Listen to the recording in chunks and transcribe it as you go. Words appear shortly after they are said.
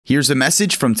Here's a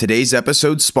message from today's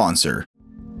episode sponsor.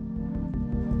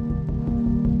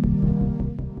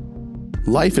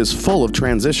 Life is full of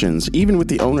transitions, even with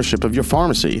the ownership of your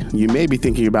pharmacy. You may be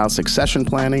thinking about succession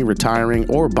planning,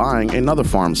 retiring, or buying another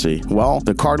pharmacy. Well,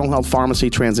 the Cardinal Health Pharmacy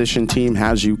Transition Team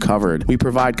has you covered. We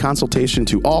provide consultation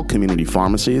to all community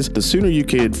pharmacies. The sooner you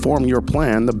can form your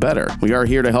plan, the better. We are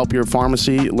here to help your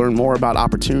pharmacy learn more about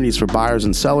opportunities for buyers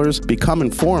and sellers, become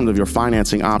informed of your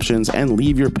financing options, and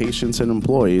leave your patients and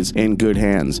employees in good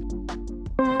hands.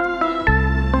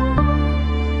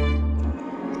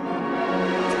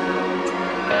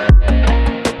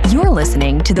 You're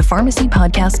listening to the Pharmacy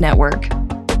Podcast Network.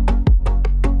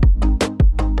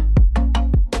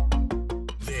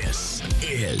 This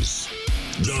is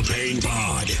the Pain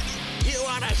Pod. You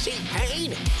want to see pain?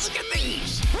 Look at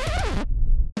these.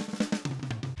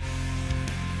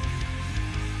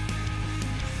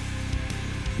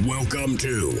 Welcome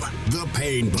to the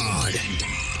Pain Pod,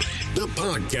 the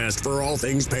podcast for all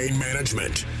things pain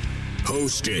management.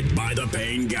 Hosted by the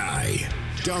Pain Guy,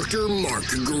 Dr. Mark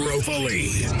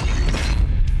Garofoli.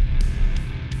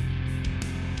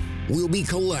 We'll be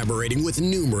collaborating with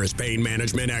numerous pain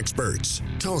management experts,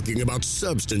 talking about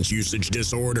substance usage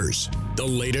disorders, the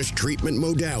latest treatment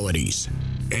modalities,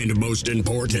 and most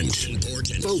important,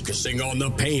 focusing on the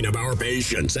pain of our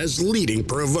patients as leading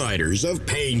providers of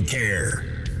pain care.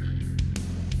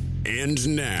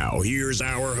 And now, here's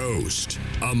our host,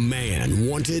 a man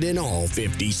wanted in all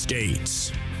 50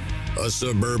 states. A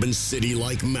suburban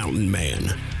city-like mountain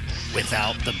man.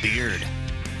 Without the beard.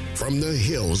 From the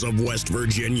hills of West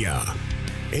Virginia.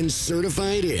 And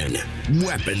certified in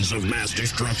weapons of mass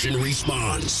destruction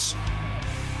response.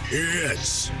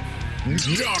 It's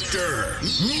Dr.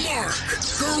 Mark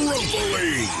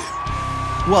Garofoli.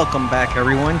 Welcome back,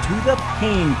 everyone, to the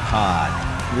Pain Pod.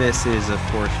 This is, of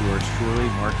course, yours truly,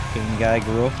 Mark Pain Guy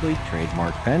Garofoli,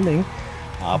 trademark pending.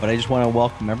 But I just want to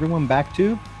welcome everyone back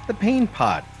to the Pain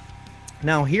Pod.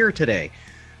 Now, here today,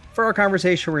 for our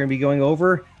conversation, we're going to be going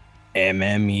over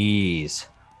MMEs,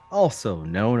 also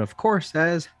known, of course,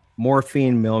 as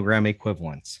morphine milligram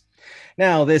equivalents.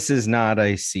 Now, this is not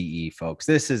a CE, folks.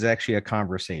 This is actually a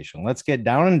conversation. Let's get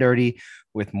down and dirty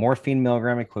with morphine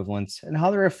milligram equivalents and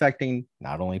how they're affecting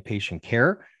not only patient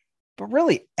care, but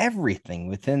really everything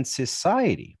within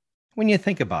society when you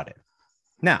think about it.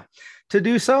 Now, to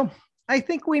do so, I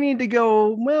think we need to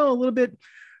go, well, a little bit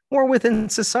more within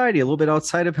society, a little bit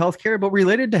outside of healthcare, but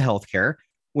related to healthcare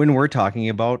when we're talking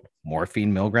about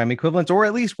morphine milligram equivalents, or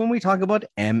at least when we talk about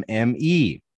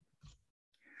MME.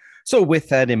 So with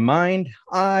that in mind,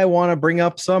 I want to bring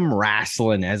up some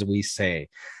wrestling, as we say,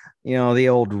 you know, the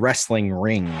old wrestling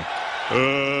ring. Let's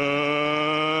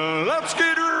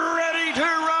get ready to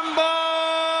rumble.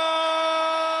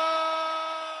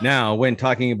 Now, when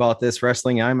talking about this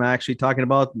wrestling, I'm actually talking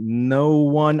about no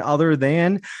one other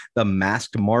than the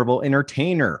Masked Marvel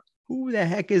Entertainer. Who the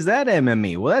heck is that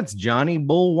MME? Well, that's Johnny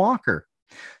Bull Walker.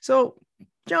 So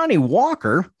Johnny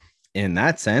Walker, in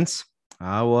that sense,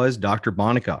 was Dr.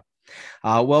 Bonica.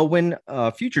 Well, when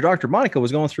future Dr. Bonica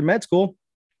was going through med school,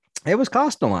 it was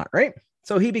costing a lot, right?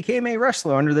 So he became a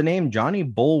wrestler under the name Johnny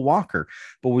Bull Walker,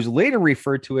 but was later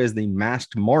referred to as the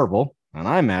Masked Marvel, and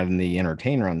I'm adding the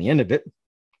Entertainer on the end of it,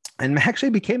 and actually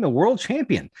became a world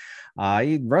champion.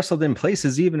 He wrestled in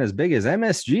places even as big as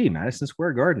MSG, Madison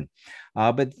Square Garden.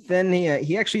 But then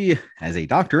he actually, as a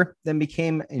doctor, then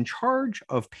became in charge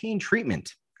of pain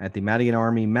treatment at the Madigan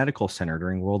Army Medical Center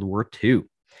during World War II.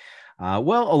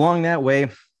 Well, along that way,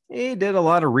 he did a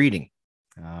lot of reading.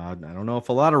 I don't know if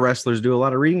a lot of wrestlers do a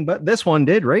lot of reading, but this one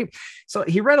did, right? So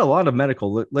he read a lot of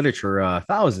medical literature,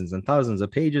 thousands and thousands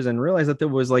of pages, and realized that there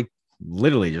was like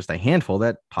literally just a handful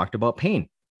that talked about pain.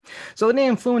 So then they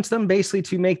influenced them basically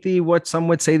to make what some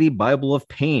would say the Bible of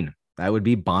pain. That would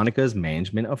be Bonica's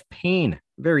Management of Pain.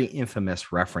 Very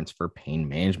infamous reference for pain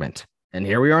management. And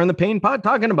here we are in the Pain Pod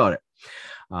talking about it.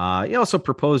 He also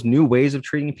proposed new ways of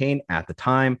treating pain at the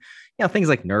time. You know, things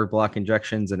like nerve block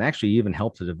injections, and actually even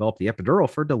helped to develop the epidural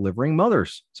for delivering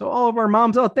mothers. So all of our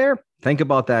moms out there, think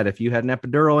about that. If you had an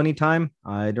epidural anytime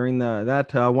during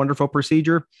that wonderful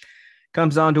procedure,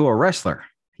 comes down to a wrestler.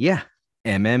 Yeah,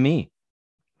 MME.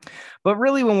 But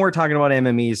really, when we're talking about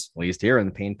MMEs, at least here in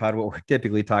the Pain Pod, what we're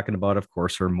typically talking about, of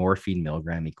course, are morphine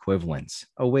milligram equivalents,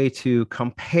 a way to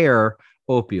compare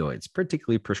opioids,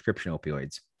 particularly prescription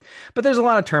opioids. But there's a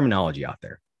lot of terminology out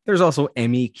there. There's also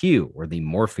MEQ, or the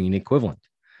morphine equivalent.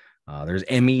 There's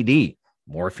MED,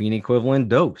 morphine equivalent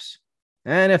dose.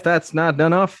 And if that's not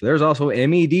enough, there's also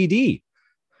MEDD,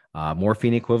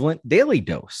 morphine equivalent daily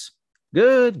dose.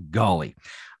 Good golly.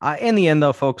 In the end,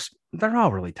 though, folks, they're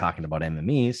all really talking about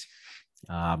MMEs.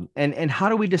 And how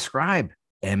do we describe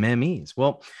MMEs.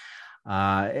 Well,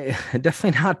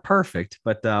 definitely not perfect,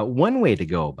 but one way to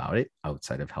go about it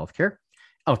outside of healthcare,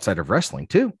 outside of wrestling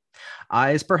too,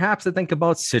 is perhaps to think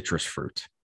about citrus fruit.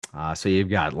 So you've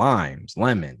got limes,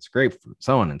 lemons, grapefruit,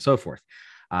 so on and so forth.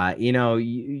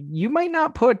 You might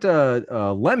not put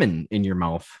a lemon in your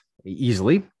mouth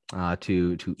easily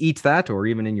to eat that, or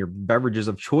even in your beverages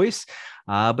of choice,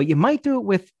 but you might do it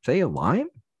with, say, a lime,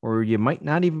 or you might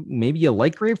not even, maybe you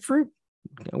like grapefruit.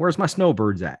 Where's my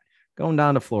snowbirds at? Going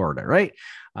down to Florida, right?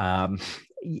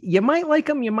 You might like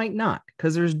them, you might not,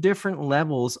 because there's different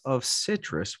levels of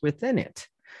citrus within it.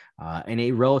 And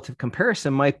a relative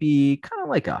comparison might be kind of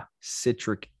like a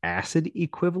citric acid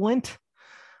equivalent,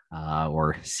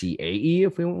 or CAE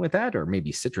if we went with that, or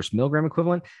maybe citrus milligram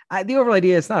equivalent. The overall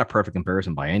idea, it's not a perfect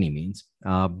comparison by any means,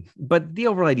 but the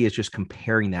overall idea is just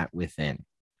comparing that within.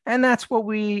 And that's what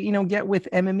we, get with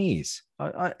MMEs,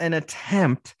 an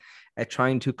attempt at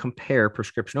trying to compare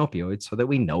prescription opioids so that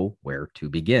we know where to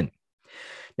begin.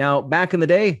 Now, back in the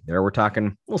day, there we're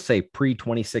talking, we'll say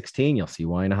pre-2016. You'll see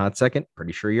why in a hot second.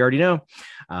 Pretty sure you already know.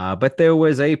 But there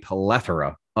was a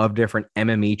plethora of different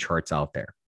MME charts out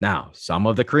there. Now, some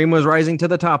of the cream was rising to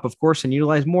the top, of course, and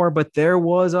utilized more, but there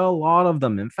was a lot of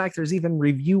them. In fact, there's even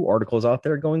review articles out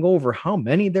there going over how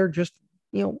many there just,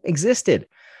 existed.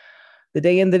 The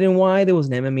day ended in why there was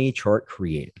an MME chart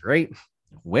created, right?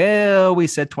 Well, we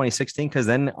said 2016 because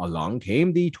then along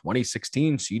came the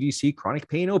 2016 CDC chronic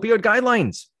pain opioid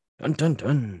guidelines. Dun, dun,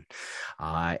 dun.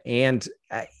 And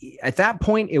at that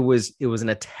point, it was an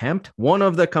attempt. One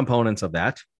of the components of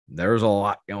that, there's a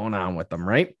lot going on with them,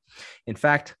 right? In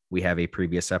fact, we have a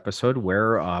previous episode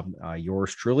where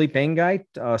yours truly, Pain Guy,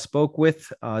 spoke with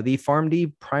the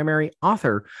PharmD primary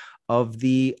author of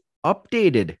the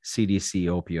updated CDC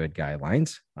opioid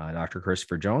guidelines. Dr.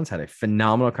 Christopher Jones had a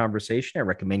phenomenal conversation. I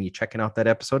recommend you checking out that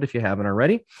episode if you haven't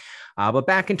already. But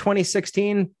back in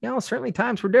 2016, certainly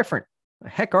times were different.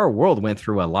 Heck, our world went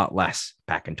through a lot less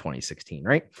back in 2016,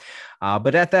 right?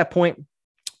 But at that point,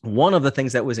 one of the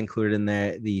things that was included in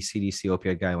the CDC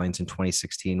opioid guidelines in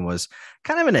 2016 was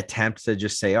kind of an attempt to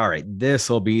just say, all right,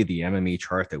 this will be the MME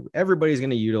chart that everybody's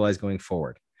going to utilize going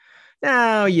forward.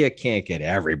 Now, you can't get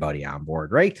everybody on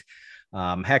board, right?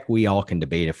 Heck, we all can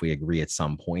debate if we agree at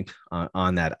some point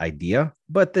on that idea.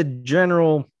 But the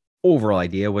general overall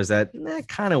idea was that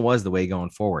kind of was the way going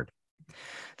forward.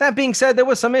 That being said, there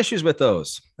was some issues with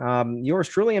those. Yours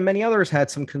truly and many others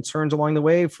had some concerns along the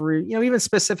way for, even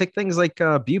specific things like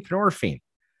buprenorphine.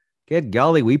 Good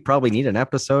golly, we probably need an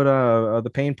episode of the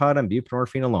Pain Pod on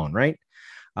buprenorphine alone, right?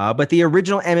 But the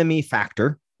original MME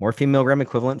factor, morphine milligram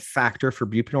equivalent factor for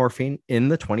buprenorphine in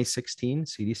the 2016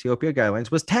 CDC opioid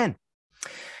guidelines was 10.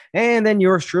 And then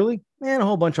yours truly and a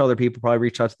whole bunch of other people probably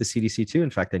reached out to the CDC too. In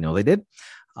fact, I know they did.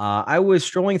 I was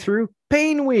strolling through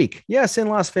Pain Week. Yes, in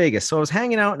Las Vegas. So I was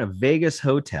hanging out in a Vegas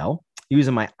hotel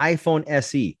using my iPhone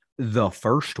SE, the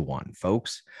first one,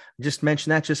 folks. I just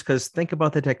mentioned that just because think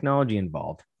about the technology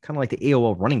involved. Kind of like the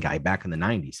AOL running guide back in the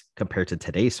 90s compared to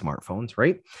today's smartphones,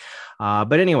 right?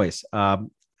 But anyways, I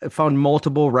found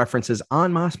multiple references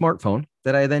on my smartphone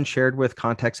that I then shared with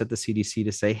contacts at the CDC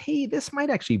to say, hey, this might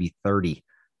actually be 30.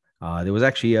 There was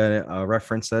actually a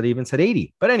reference that even said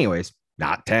 80. But anyways,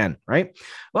 not 10, right?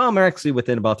 Well, I'm actually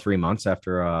within about 3 months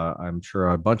after I'm sure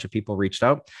a bunch of people reached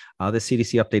out. The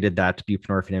CDC updated that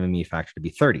buprenorphine MME factor to be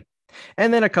 30.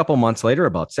 And then a couple months later,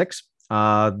 about 6,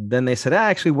 then they said,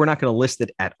 actually, we're not going to list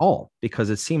it at all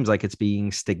because it seems like it's being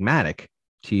stigmatic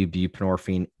to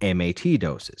buprenorphine MAT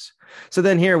doses. So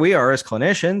then here we are as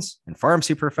clinicians and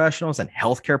pharmacy professionals and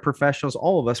healthcare professionals,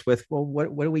 all of us with, well,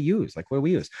 what do we use? What do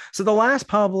we use? So the last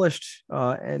published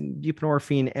and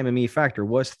buprenorphine MME factor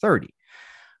was 30.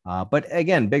 But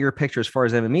again, bigger picture as far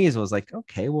as MMEs was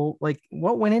okay, well,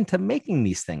 what went into making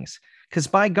these things? Because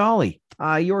by golly,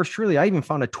 yours truly, I even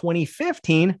found a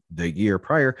 2015, the year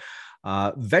prior,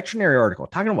 veterinary article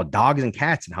talking about dogs and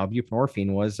cats and how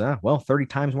buprenorphine was 30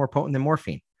 times more potent than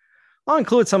morphine. I'll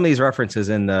include some of these references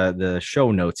in the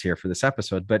show notes here for this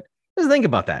episode, but just think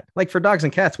about that. For dogs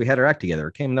and cats, we had our act together.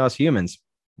 It came to us humans.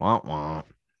 Wah, wah.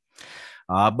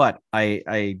 But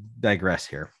I digress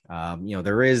here.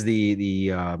 There is the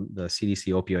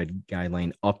CDC opioid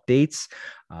guideline updates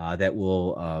that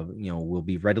will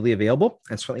be readily available,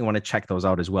 and certainly want to check those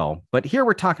out as well. But here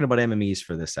we're talking about MMEs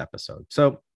for this episode.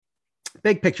 So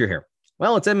big picture here.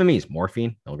 Well, it's MMEs,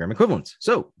 morphine milligram equivalents.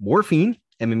 So morphine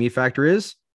MME factor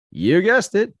is, you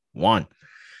guessed it, 1.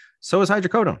 So is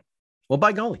hydrocodone. Well,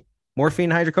 by golly, morphine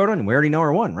and hydrocodone, we already know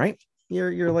are 1, right?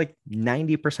 You're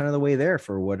 90% of the way there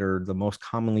for what are the most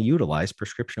commonly utilized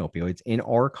prescription opioids in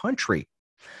our country.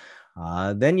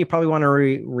 Then you probably want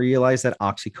to realize that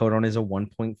oxycodone is a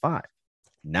 1.5.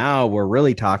 Now we're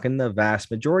really talking the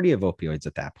vast majority of opioids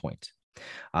at that point.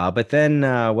 But then,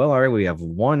 all right, we have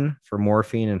 1 for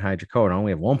morphine and hydrocodone.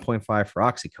 We have 1.5 for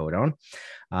oxycodone.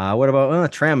 What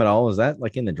about tramadol? Is that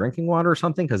like in the drinking water or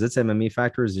something? Because its MME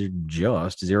factor is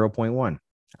just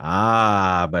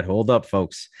 0.1. But hold up,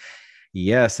 folks.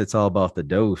 Yes, it's all about the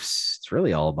dose. It's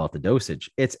really all about the dosage.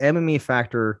 It's MME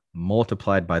factor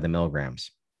multiplied by the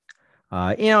milligrams.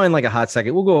 In like a hot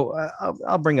second, we'll go.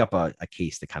 I'll bring up a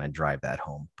case to kind of drive that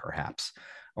home, perhaps,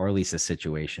 or at least a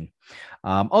situation.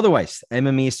 Otherwise,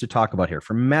 MMEs to talk about here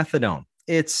for methadone.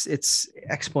 It's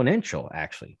exponential,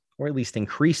 actually, or at least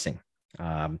increasing.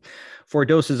 For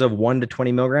doses of 1 to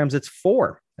 20 milligrams, it's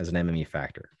 4 as an MME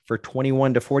factor. For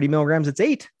 21 to 40 milligrams, it's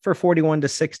 8. For 41 to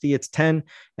 60, it's 10.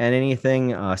 And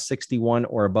anything 61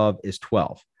 or above is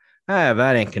 12.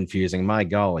 That ain't confusing. My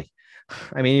golly.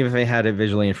 I mean, even if I had it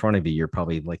visually in front of you, you're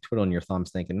probably like twiddling your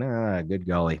thumbs thinking, good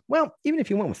golly. Well, even if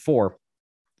you went with 4,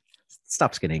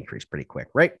 stuff's going to increase pretty quick,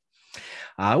 right?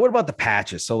 What about the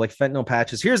patches? So like fentanyl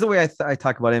patches. Here's the way I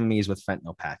talk about MMEs with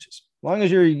fentanyl patches. As long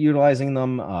as you're utilizing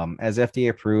them as FDA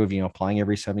approved, applying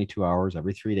every 72 hours,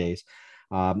 every 3 days.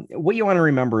 What you want to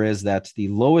remember is that the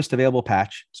lowest available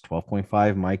patch is 12.5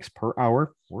 mics per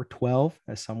hour, or 12,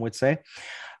 as some would say.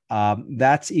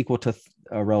 That's equal to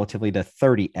relatively to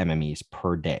 30 MMEs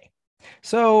per day.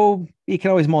 So you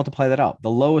can always multiply that out. The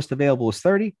lowest available is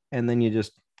 30, and then you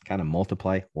just kind of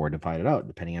multiply or divide it out,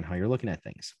 depending on how you're looking at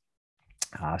things.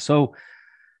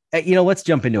 Let's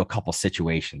jump into a couple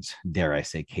situations, dare I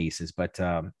say cases, but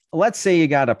let's say you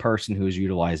got a person who's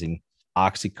utilizing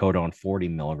oxycodone 40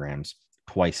 milligrams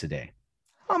twice a day.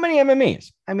 How many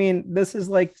MMEs? I mean, this is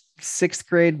like 6th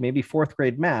grade, maybe 4th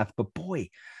grade math, but boy,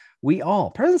 we all,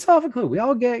 present self included, we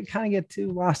all get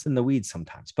too lost in the weeds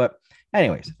sometimes. But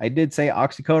anyways, I did say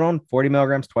oxycodone 40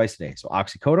 milligrams twice a day. So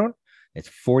oxycodone, it's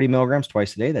 40 milligrams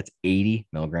twice a day. That's 80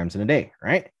 milligrams in a day,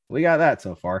 right? We got that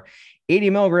so far.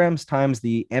 80 milligrams times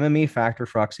the MME factor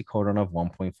for oxycodone of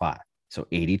 1.5. So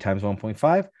 80 times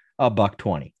 1.5,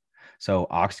 $1.20. So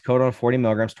oxycodone 40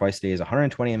 milligrams twice a day is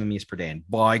 120 MMEs per day. And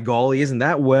by golly, isn't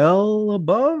that well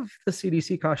above the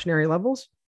CDC cautionary levels?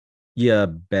 You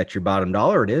bet your bottom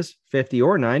dollar it is. 50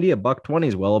 or 90, $1.20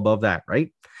 is well above that,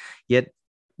 right? Yet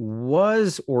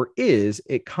was or is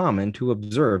it common to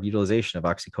observe utilization of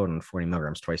oxycodone 40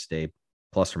 milligrams twice a day,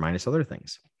 plus or minus other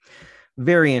things?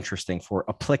 Very interesting for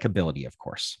applicability, of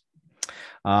course.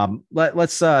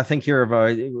 Let's think here of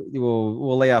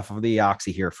we'll lay off of the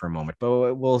oxy here for a moment,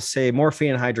 but we'll say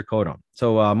morphine and hydrocodone.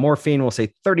 So morphine, we'll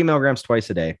say 30 milligrams twice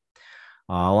a day,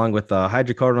 along with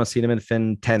hydrocodone,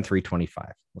 acetaminophen,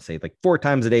 10-3-25. We'll say like 4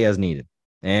 times a day as needed.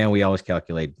 And we always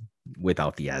calculate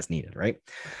without the as needed, right?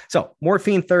 So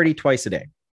morphine 30 twice a day.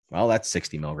 Well, that's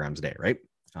 60 milligrams a day, right?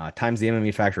 Times the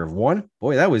MME factor of 1.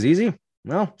 Boy, that was easy.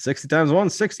 Well, 60 times 1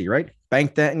 is 60, right?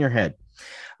 Bank that in your head.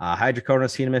 Hydrocodone,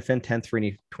 acetaminophen,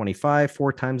 10-3-25,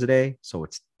 4 times a day. So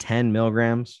it's 10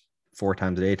 milligrams, 4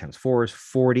 times a day times 4 is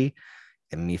 40.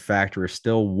 MME factor is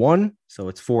still 1, so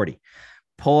it's 40.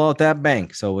 Pull out that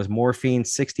bank. So it was morphine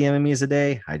 60 MMEs a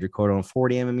day, hydrocodone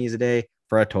 40 MMEs a day,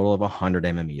 for a total of 100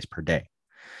 MMEs per day.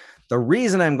 The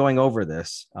reason I'm going over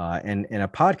this, and a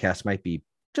podcast might be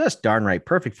just darn right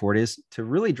perfect for it, is to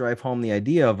really drive home the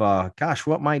idea of,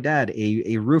 what my dad,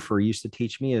 a roofer, used to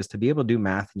teach me is to be able to do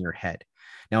math in your head.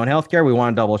 Now, in healthcare, we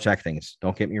want to double check things.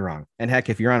 Don't get me wrong. And heck,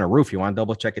 if you're on a roof, you want to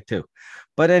double check it too.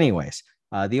 But anyways,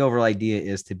 the overall idea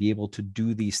is to be able to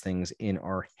do these things in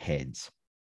our heads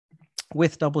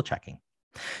with double checking.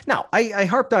 Now, I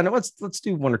harped on it. Let's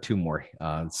do 1 or 2 more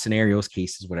scenarios,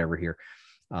 cases, whatever here.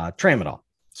 Tramadol.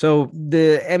 So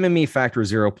the MME factor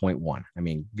is 0.1. I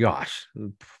mean, gosh,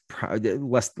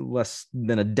 less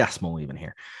than a decimal even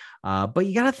here. But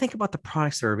you got to think about the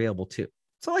products that are available too.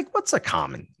 So like, what's a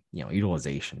common,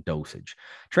 utilization dosage?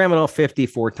 Tramadol 50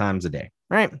 4 times a day,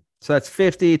 right? So that's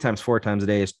 50 times 4 times a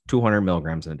day is 200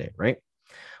 milligrams in a day, right?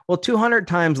 Well, 200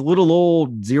 times little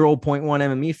old 0.1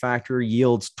 MME factor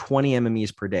yields 20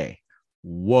 MMEs per day.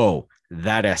 Whoa,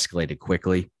 that escalated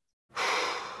quickly.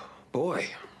 Boy,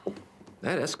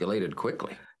 that escalated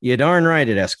quickly. You're darn right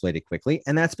it escalated quickly.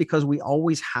 And that's because we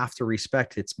always have to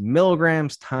respect its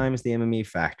milligrams times the MME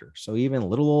factor. So even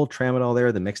little old tramadol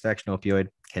there, the mixed action opioid,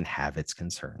 can have its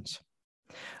concerns.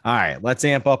 All right, let's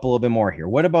amp up a little bit more here.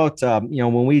 What about,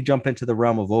 when we jump into the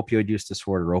realm of opioid use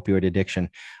disorder, opioid addiction,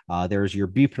 there's your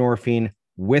buprenorphine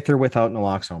with or without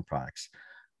naloxone products.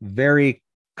 Very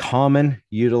common,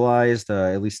 utilized,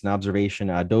 at least an observation,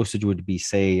 dosage would be,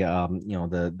 say,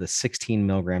 the 16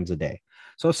 milligrams a day.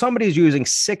 So if somebody's using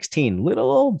 16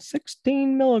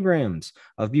 milligrams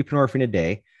of buprenorphine a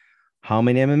day, how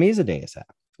many MMEs a day is that?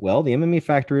 Well, the MME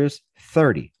factor is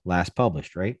 30, last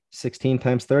published, right? 16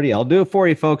 times 30. I'll do it for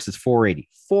you, folks. It's 480.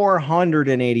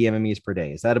 480 MMEs per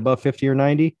day. Is that above 50 or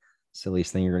 90?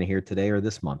 Silliest thing you're going to hear today or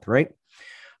this month, right?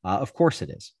 Of course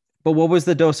it is. But what was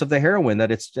the dose of the heroin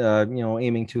that it's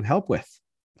aiming to help with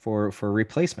for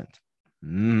replacement?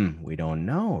 We don't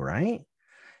know, right?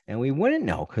 And we wouldn't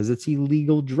know because it's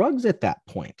illegal drugs at that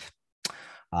point.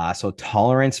 So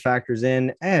tolerance factors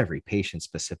in. Every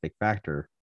patient-specific factor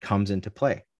comes into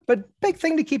play. But big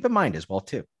thing to keep in mind as well,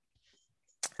 too.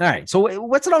 All right. So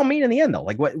what's it all mean in the end, though?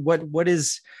 Like what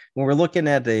is, when we're looking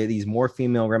at these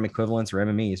morphine milligram equivalents or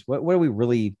MMEs, what are we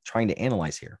really trying to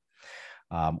analyze here?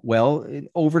 Well,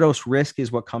 overdose risk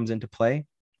is what comes into play.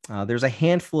 There's a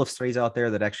handful of studies out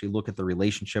there that actually look at the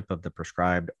relationship of the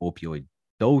prescribed opioid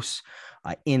dose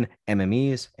in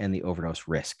MMEs and the overdose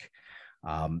risk.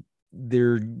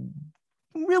 There are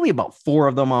really about 4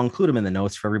 of them. I'll include them in the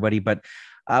notes for everybody, but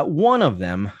one of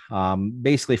them,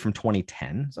 basically from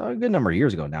 2010, so a good number of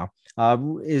years ago now,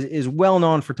 is well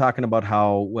known for talking about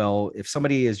how, well, if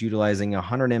somebody is utilizing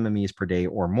 100 MMEs per day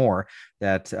or more,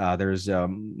 that there's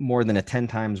more than a 10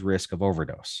 times risk of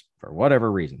overdose for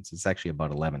whatever reasons. It's actually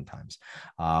about 11 times.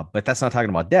 But that's not talking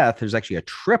about death. There's actually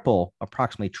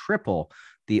approximately triple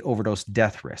the overdose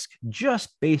death risk just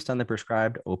based on the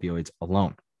prescribed opioids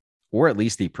alone, or at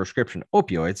least the prescription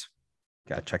opioids,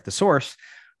 got to check the source,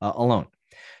 alone.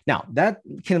 Now, that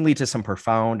can lead to some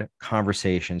profound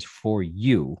conversations for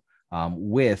you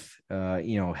with,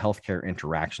 healthcare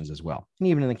interactions as well, and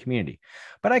even in the community.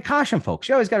 But I caution folks,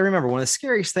 you always got to remember, one of the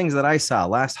scariest things that I saw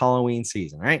last Halloween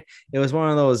season, right? It was one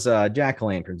of those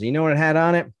jack-o'-lanterns. You know what it had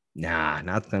on it? Nah,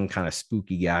 not some kind of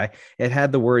spooky guy. It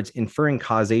had the words inferring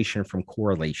causation from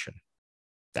correlation.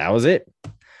 That was it.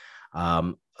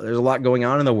 There's a lot going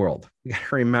on in the world. You got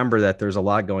to remember that there's a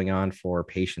lot going on for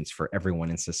patients, for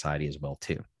everyone in society as well,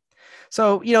 too.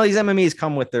 So, these MMEs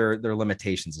come with their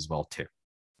limitations as well, too.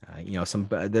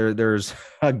 There's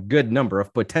a good number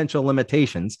of potential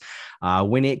limitations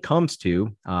when it comes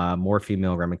to morphine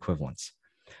milligram equivalents.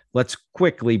 Let's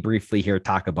briefly here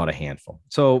talk about a handful.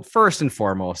 So first and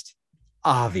foremost,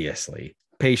 obviously,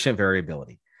 patient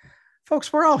variability.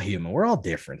 Folks, we're all human. We're all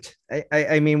different.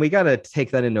 I mean, we got to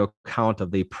take that into account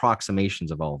of the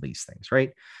approximations of all of these things,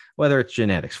 right? Whether it's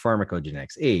genetics,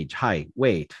 pharmacogenetics, age, height,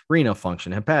 weight, renal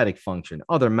function, hepatic function,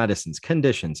 other medicines,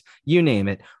 conditions, you name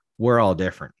it, we're all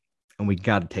different. And we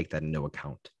got to take that into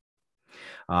account.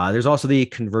 There's also the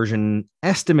conversion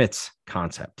estimates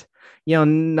concept.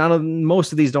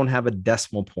 Most of these don't have a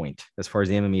decimal point as far as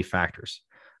the MME factors.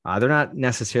 They're not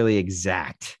necessarily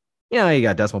exact. You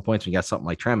got decimal points when you got something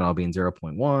like tramadol being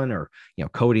 0.1 or,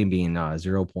 codeine being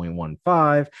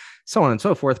 0.15, so on and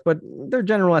so forth, but they're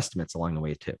general estimates along the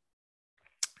way too.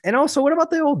 And also, what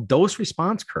about the old dose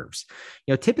response curves?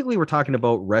 Typically we're talking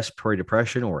about respiratory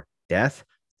depression or death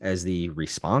as the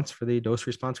response for the dose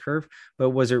response curve, but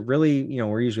was it really,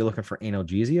 we're usually looking for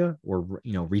analgesia or,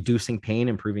 reducing pain,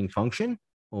 improving function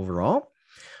overall.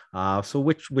 So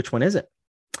which one is it?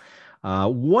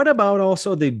 What about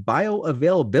also the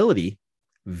bioavailability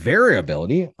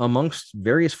variability amongst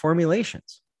various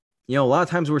formulations? A lot of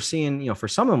times we're seeing, for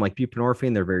some of them like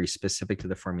buprenorphine, they're very specific to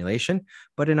the formulation,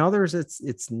 but in others,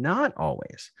 it's not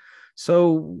always.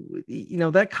 So,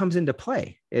 that comes into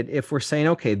play. If we're saying,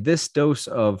 okay, this dose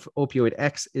of opioid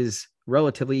X is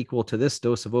relatively equal to this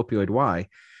dose of opioid Y,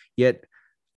 yet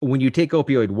when you take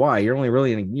opioid Y, your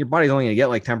body's only going to get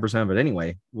like 10% of it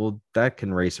anyway. Well, that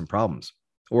can raise some problems.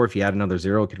 Or if you add another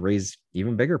 0, it could raise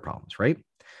even bigger problems, right?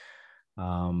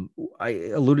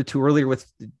 I alluded to earlier with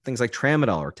things like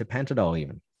tramadol or tapentadol,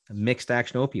 even mixed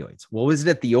action opioids. Well, is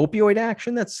it the opioid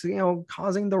action that's,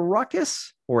 causing the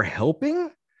ruckus or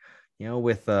helping,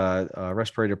 with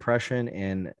respiratory depression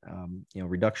and,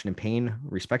 reduction in pain,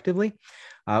 respectively?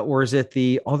 Or is it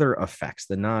the other effects,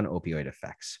 the non-opioid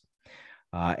effects?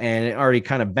 And it already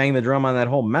kind of banged the drum on that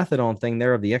whole methadone thing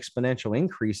there of the exponential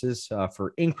increases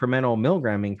for incremental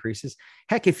milligram increases.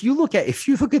 Heck, if you look at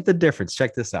the difference,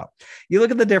 check this out. You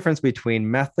look at the difference between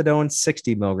methadone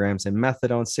 60 milligrams and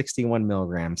methadone 61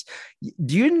 milligrams.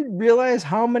 Do you realize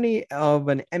how many of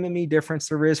an MME difference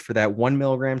there is for that 1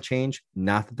 milligram change?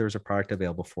 Not that there's a product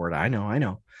available for it. I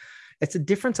know. It's a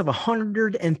difference of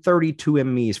 132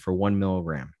 MMEs for 1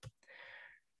 milligram.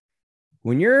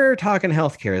 When you're talking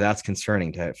healthcare, that's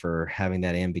concerning for having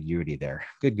that ambiguity there.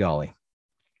 Good golly.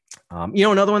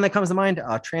 Another one that comes to mind,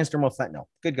 transdermal fentanyl.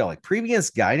 Good golly.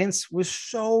 Previous guidance was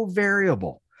so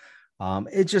variable.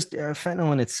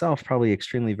 Fentanyl in itself probably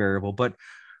extremely variable, but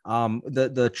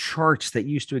the charts that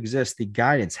used to exist, the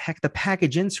guidance, heck, the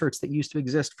package inserts that used to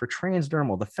exist for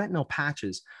transdermal, the fentanyl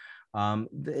patches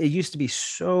It used to be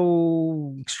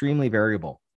so extremely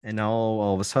variable. And now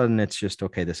all of a sudden it's just,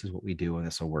 okay, this is what we do and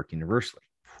this will work universally.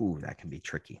 Ooh, that can be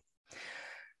tricky.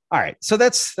 All right. So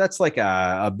that's like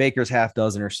a baker's half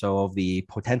dozen or so of the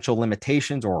potential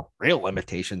limitations or real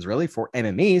limitations really for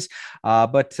MMEs.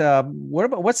 But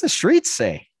what's the streets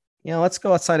say? Let's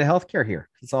go outside of healthcare here.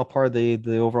 It's all part of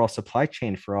the overall supply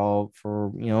chain for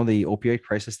the opioid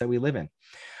crisis that we live in.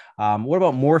 What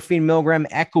about morphine milligram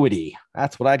equity?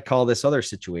 That's what I'd call this other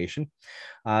situation.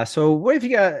 So what if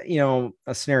you got,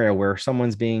 a scenario where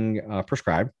someone's being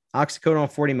prescribed oxycodone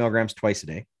 40 milligrams twice a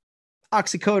day,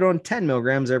 oxycodone 10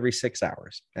 milligrams every 6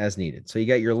 hours as needed. So you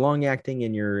got your long acting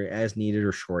and your as needed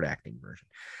or short acting version.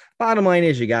 Bottom line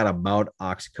is you got about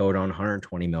oxycodone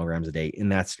 120 milligrams a day in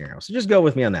that scenario. So just go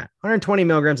with me on that. 120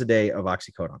 milligrams a day of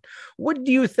oxycodone. What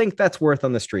do you think that's worth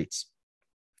on the streets?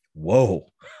 Whoa,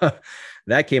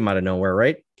 that came out of nowhere,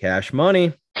 right? Cash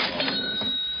money.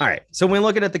 All right. So when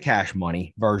looking at the cash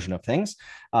money version of things,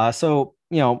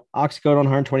 oxycodone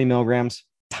 120 milligrams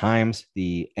times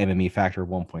the MME factor of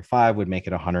 1.5 would make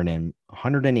it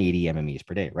 180 MMEs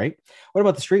per day, right? What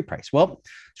about the street price? Well,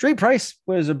 street price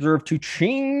was observed to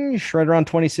change right around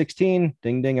 2016.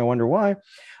 Ding, ding. I wonder why.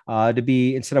 To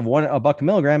be instead of $1 a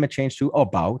milligram, it changed to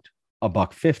about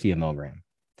 $1.50 a milligram.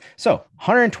 So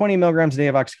 120 milligrams a day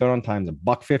of oxycodone times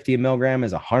 $1.50 a milligram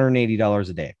is $180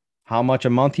 a day. How much a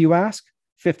month, you ask?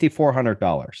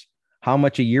 $5,400. How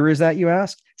much a year is that, you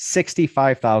ask?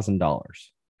 $65,000.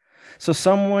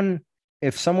 So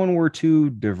if someone were to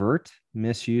divert,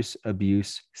 misuse,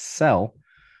 abuse, sell,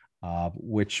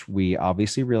 which we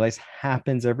obviously realize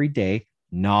happens every day,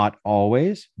 not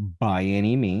always by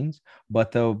any means,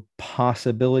 but the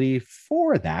possibility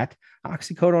for that,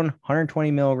 oxycodone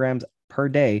 120 milligrams per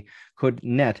day could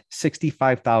net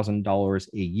 $65,000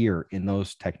 a year in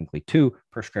those technically 2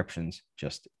 prescriptions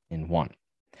just in one.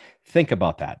 Think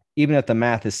about that. Even if the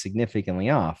math is significantly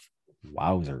off,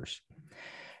 wowzers.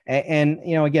 And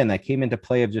again, that came into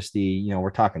play of just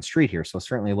we're talking street here. So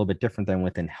certainly a little bit different than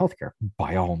within healthcare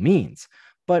by all means,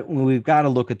 but we've got to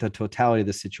look at the totality of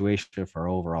the situation for our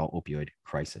overall opioid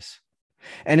crisis.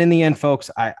 And in the end,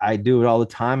 folks, I do it all the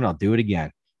time and I'll do it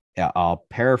again. I'll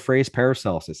paraphrase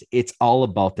Paracelsus. It's all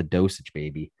about the dosage,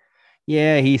 baby.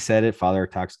 Yeah, he said it, father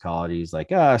of toxicology. He's like,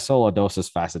 solo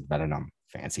dosis facit venenum,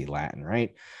 fancy Latin,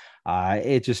 right?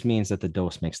 It just means that the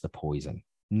dose makes the poison,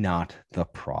 not the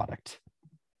product.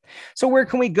 So where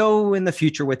can we go in the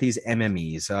future with these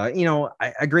MMEs?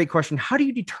 A great question. How do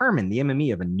you determine the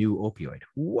MME of a new opioid?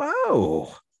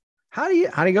 Whoa. How do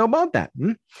you go about that?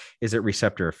 Is it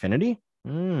receptor affinity?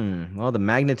 Well, the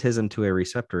magnetism to a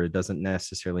receptor, it doesn't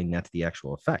necessarily net the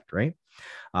actual effect, right?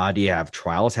 Do you have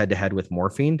trials head-to-head with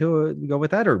morphine to go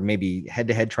with that? Or maybe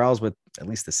head-to-head trials with at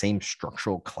least the same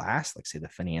structural class, like say the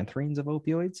phenanthrines of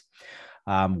opioids?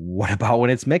 What about when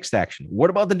it's mixed action? What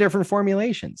about the different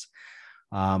formulations?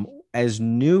 As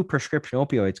new prescription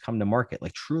opioids come to market,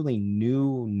 like truly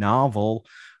new, novel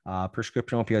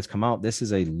prescription opioids come out, this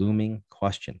is a looming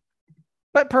question.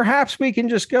 But perhaps we can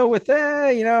just go with,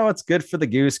 it's good for the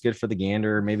goose, good for the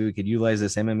gander. Maybe we could utilize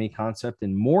this MME concept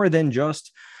in more than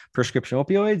just prescription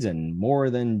opioids and more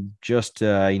than just,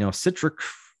 citric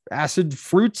acid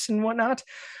fruits and whatnot.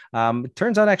 It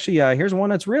turns out actually, here's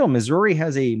one that's real. Missouri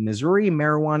has a Missouri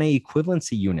Marijuana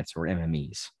Equivalency Units, or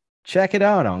MMEs. Check it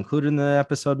out. I'll include it in the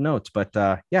episode notes. But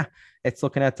it's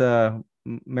looking at the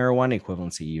marijuana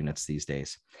equivalency units these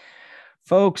days.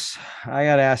 Folks, I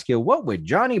got to ask you, what would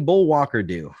Johnny Bull Walker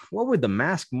do? What would the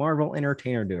Masked Marvel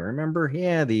Entertainer do? Remember?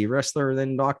 Yeah, the wrestler,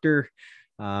 then doctor,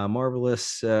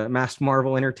 marvelous Masked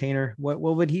Marvel Entertainer. What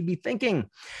would he be thinking?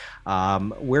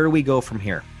 Where do we go from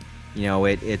here?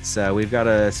 It's we've got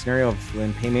a scenario of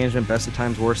in pain management, best of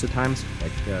times, worst of times,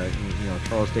 like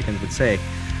Charles Dickens would say.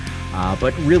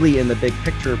 But really, in the big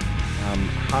picture,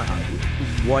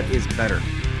 what is better?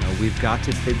 We've got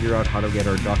to figure out how to get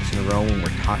our ducks in a row when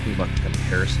we're talking about the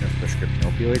comparison of prescription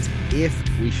opioids, if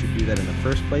we should do that in the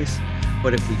first place.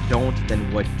 But if we don't,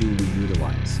 then what do we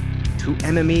utilize? To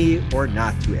MME or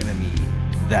not to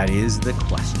MME? That is the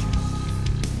question.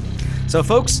 So,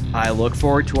 folks, I look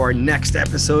forward to our next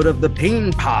episode of the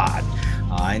Pain Pod.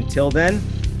 Until then,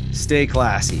 stay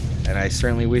classy, and I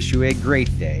certainly wish you a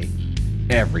great day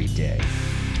every day.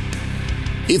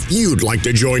 If you'd like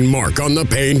to join Mark on the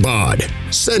Pain Pod,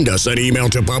 send us an email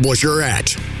to publisher at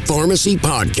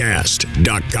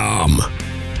pharmacypodcast.com.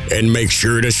 And make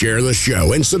sure to share the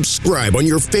show and subscribe on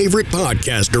your favorite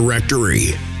podcast directory.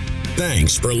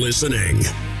 Thanks for listening.